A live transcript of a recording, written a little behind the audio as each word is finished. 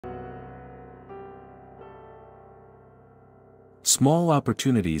Small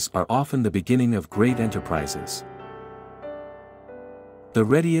opportunities are often the beginning of great enterprises. The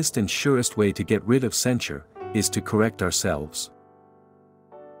readiest and surest way to get rid of censure is to correct ourselves.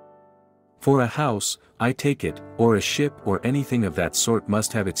 For a house, I take it, or a ship or anything of that sort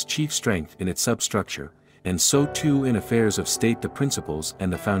must have its chief strength in its substructure, and so too in affairs of state the principles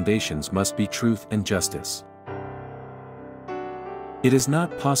and the foundations must be truth and justice. It is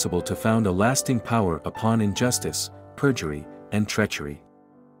not possible to found a lasting power upon injustice, perjury, and treachery.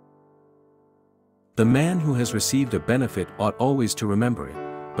 The man who has received a benefit ought always to remember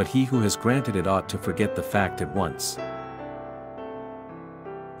it, but he who has granted it ought to forget the fact at once.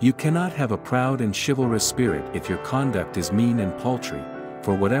 You cannot have a proud and chivalrous spirit if your conduct is mean and paltry,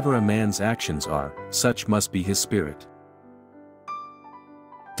 for whatever a man's actions are, such must be his spirit.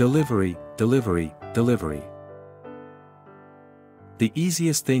 Delivery, delivery, delivery. The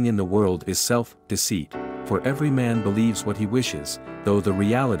easiest thing in the world is self-deceit, for every man believes what he wishes, though the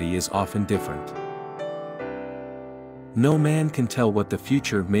reality is often different. No man can tell what the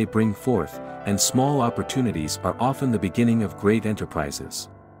future may bring forth, and small opportunities are often the beginning of great enterprises.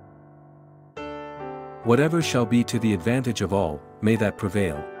 Whatever shall be to the advantage of all, may that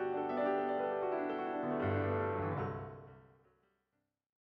prevail.